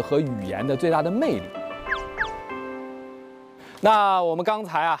文字和语言的最大的魅力。那我们刚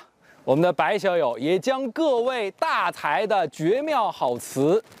才我们的白小友也将各位大才的绝妙好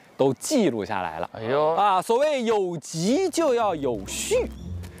词都记录下来了。哎呦所谓有集就要有序，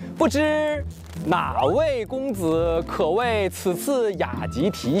不知哪位公子可为此次雅集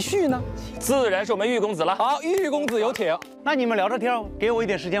题序呢？自然是我们玉公子了。好，玉公子有请。那你们聊着天，给我一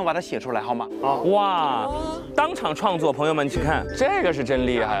点时间把它写出来好吗？哇，当场创作，朋友们，请看，这个是真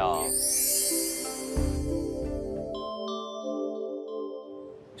厉害啊！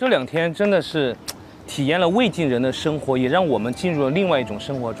这2天真的是体验了魏晋人的生活，也让我们进入了另外一种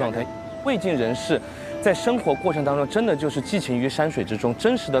生活状态。魏晋人是在生活过程当中，真的就是寄情于山水之中，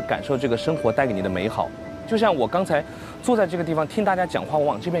真实的感受这个生活带给你的美好。就像我刚才坐在这个地方听大家讲话，我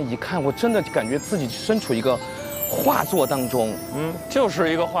往这边一看，我真的感觉自己身处一个画作当中，就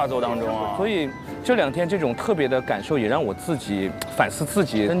是一个画作当中啊。所以这2天这种特别的感受，也让我自己反思自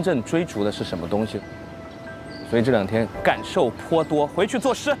己真正追逐的是什么东西。所以这2天感受颇多，回去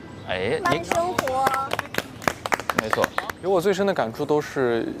作诗。慢生活。没错，给我最深的感触都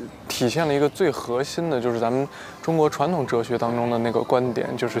是体现了一个最核心的，就是咱们中国传统哲学当中的那个观点，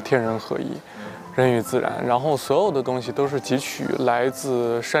就是天人合一，人与自然，然后所有的东西都是汲取来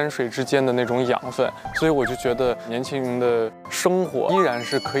自山水之间的那种养分，所以我就觉得年轻人的生活依然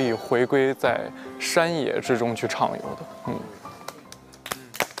是可以回归在山野之中去畅游的。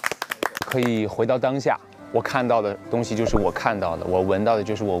可以回到当下。我看到的东西就是我看到的，我闻到的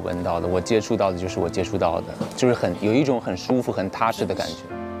就是我闻到的，我接触到的就是我接触到的，就是有一种很舒服、很踏实的感觉。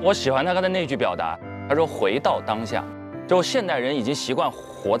我喜欢他的那句表达，他说“回到当下”，就现代人已经习惯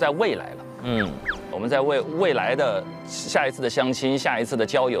活在未来了。我们在为未来的下一次的相亲、下一次的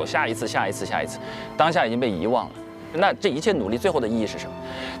交友、下一次，当下已经被遗忘了。那这一切努力最后的意义是什么？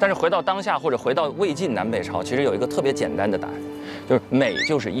但是回到当下，或者回到魏晋南北朝，其实有一个特别简单的答案，就是美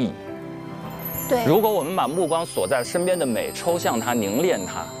就是意义。如果我们把目光锁在身边的美，抽象它、凝练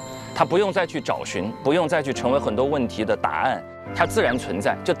它，它不用再去找寻，不用再去成为很多问题的答案，它自然存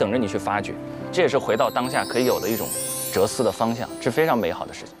在，就等着你去发掘。这也是回到当下可以有的一种哲思的方向，是非常美好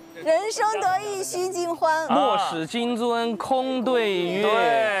的事情。人生得意须尽欢，莫使金樽空对月。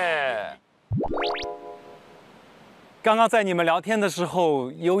对。刚刚在你们聊天的时候，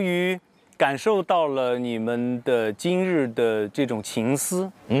由于感受到了你们的今日的这种情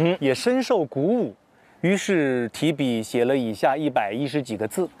思，也深受鼓舞，于是提笔写了以下110几个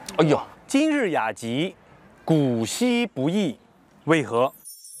字。哎呦，今日雅集，古稀不易，为何？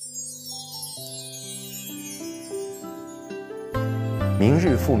明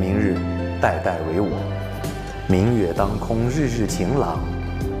日复明日，代代为我。明月当空，日日晴朗，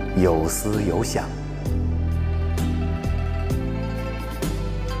有思有想。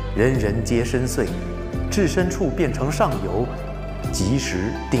人人皆深邃，至深处变成上游，即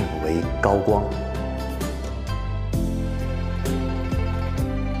时定为高光。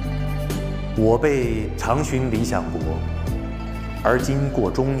我辈常寻理想国，而今过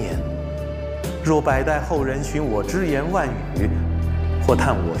中年。若百代后人寻我只言万语，或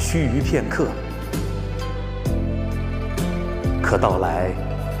叹我须臾片刻，可到来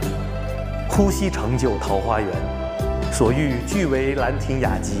呼吸成就桃花源。所欲俱为兰亭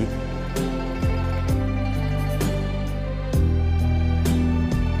雅集，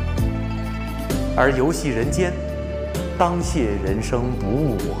而游戏人间，当谢人生不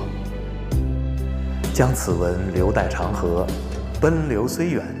误我。将此文留待长河，奔流虽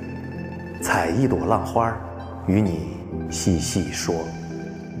远，采一朵浪花，与你细细说。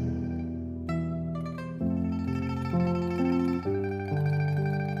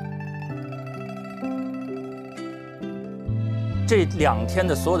这2天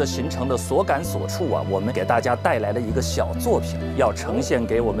的所有的行程的所感所触啊，我们给大家带来了一个小作品，要呈现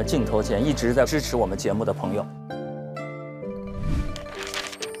给我们镜头前一直在支持我们节目的朋友。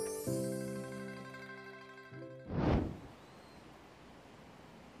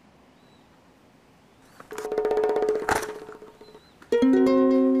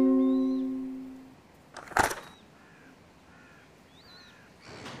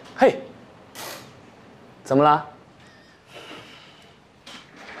怎么了？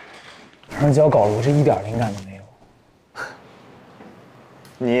让交稿了，我这一点灵感都没有。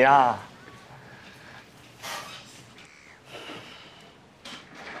你呀，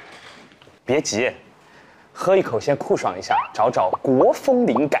别急，喝一口先酷爽一下，找找国风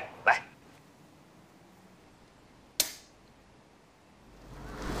灵感。来，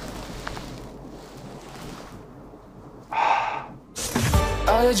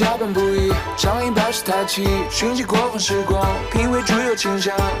熬夜加班不易，上瘾保持太气，寻迹过往时光，品味具有清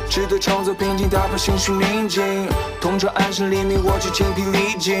香，值得创作平静，打破心绪宁静，同窗暗生黎明，我却精疲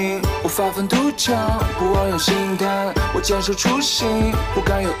力尽。我发愤图强，不妄有心叹，我坚守初心，不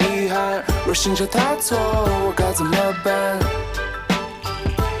敢有遗憾。若行车踏错，我该怎么办？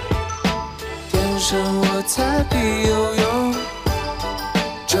天生我材必有用，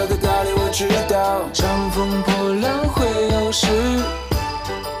这个道理我知道。长风破浪会有时。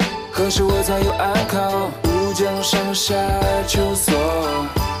何时我才有安靠？乌江上下求索，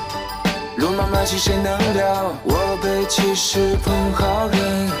路漫漫其谁能料？我被气势捧好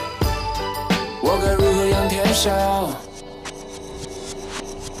人，我该如何仰天笑？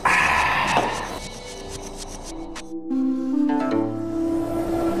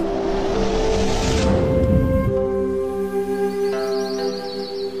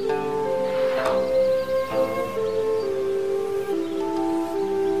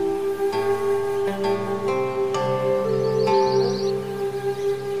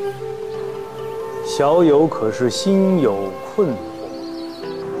小友可是心有困惑。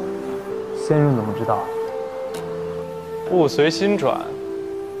先生怎么知道？物随心转，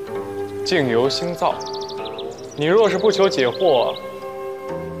境由心造。你若是不求解惑，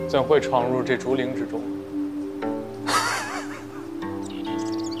怎会闯入这竹林之中？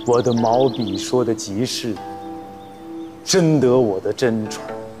我的毛笔说的极是，深得我的真传。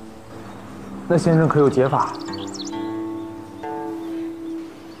那先生可有解法？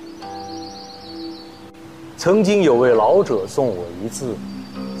曾经有位老者送我一字，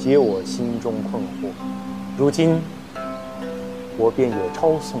解我心中困惑。如今，我便也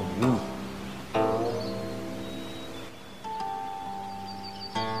抄送于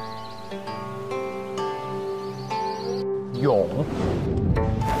你。咏，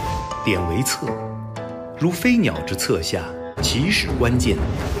典为侧，如飞鸟之侧下，起始关键，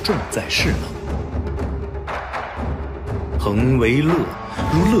重在势能。横为勒，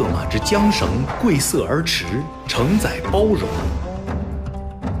如勒马之缰绳，贵色而驰，承载包容；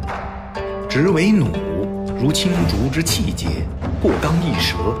直为弩，如青竹之气节，过刚易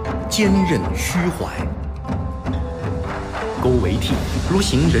折，坚韧虚怀；钩为替，如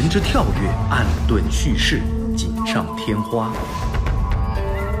行人之跳跃，暗遁蓄势，锦上添花；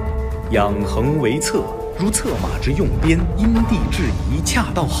养横为侧，如策马之用鞭，因地制宜，恰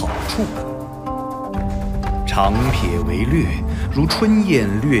到好处；长撇为略，如春燕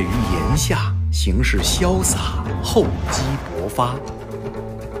掠于檐下，行事潇洒，厚积薄发；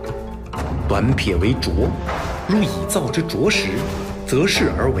短撇为拙，如蚁造之啄食，择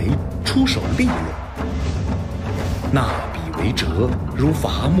势而为，出手利落；纳笔为折，如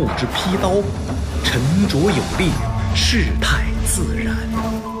伐木之劈刀，沉着有力，事态自然。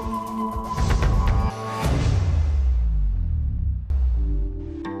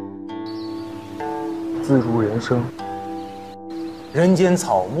自如人生，人间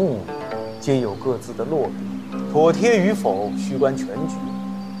草木皆有各自的落笔，妥帖与否，须观全局。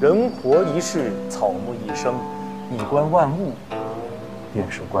人活一世，草木一生，你观万物，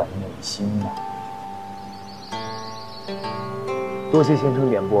便是观内心嘛。多谢先生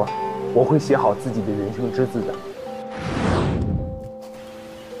点拨，我会写好自己的人生之字的。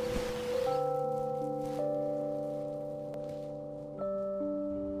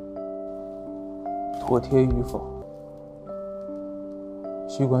妥帖与否，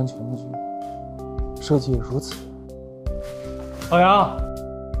须观全局。设计也如此。老杨，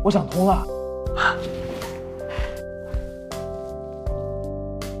我想通了。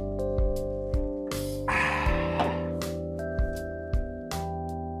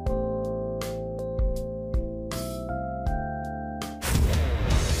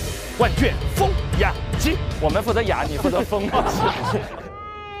万卷风雅集，我们负责雅，你负责风。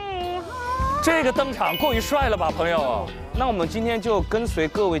这个登场过于帅了吧，朋友？那我们今天就跟随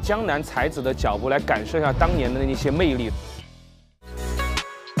各位江南才子的脚步，来感受一下当年的那些魅力。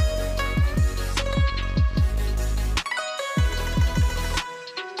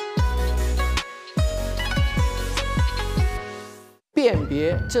辨别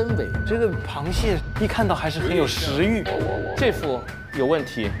别真伪。这个螃蟹一看到还是很有食欲。这幅有问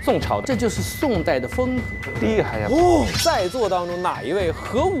题，宋朝，这就是宋代的风格，厉害呀！哦，在座当中哪一位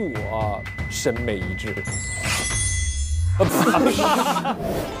和我审美一致？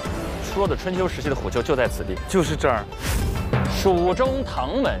说的春秋时期的虎丘就在此地，就是这儿。蜀中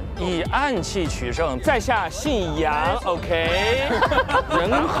唐门以暗器取胜，在下姓杨 ，OK。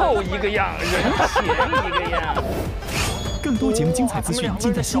人后一个样，人前一个样。更多节目精彩资讯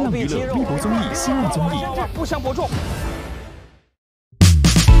尽在新浪娱乐、微博综艺、新浪综艺。不相伯仲。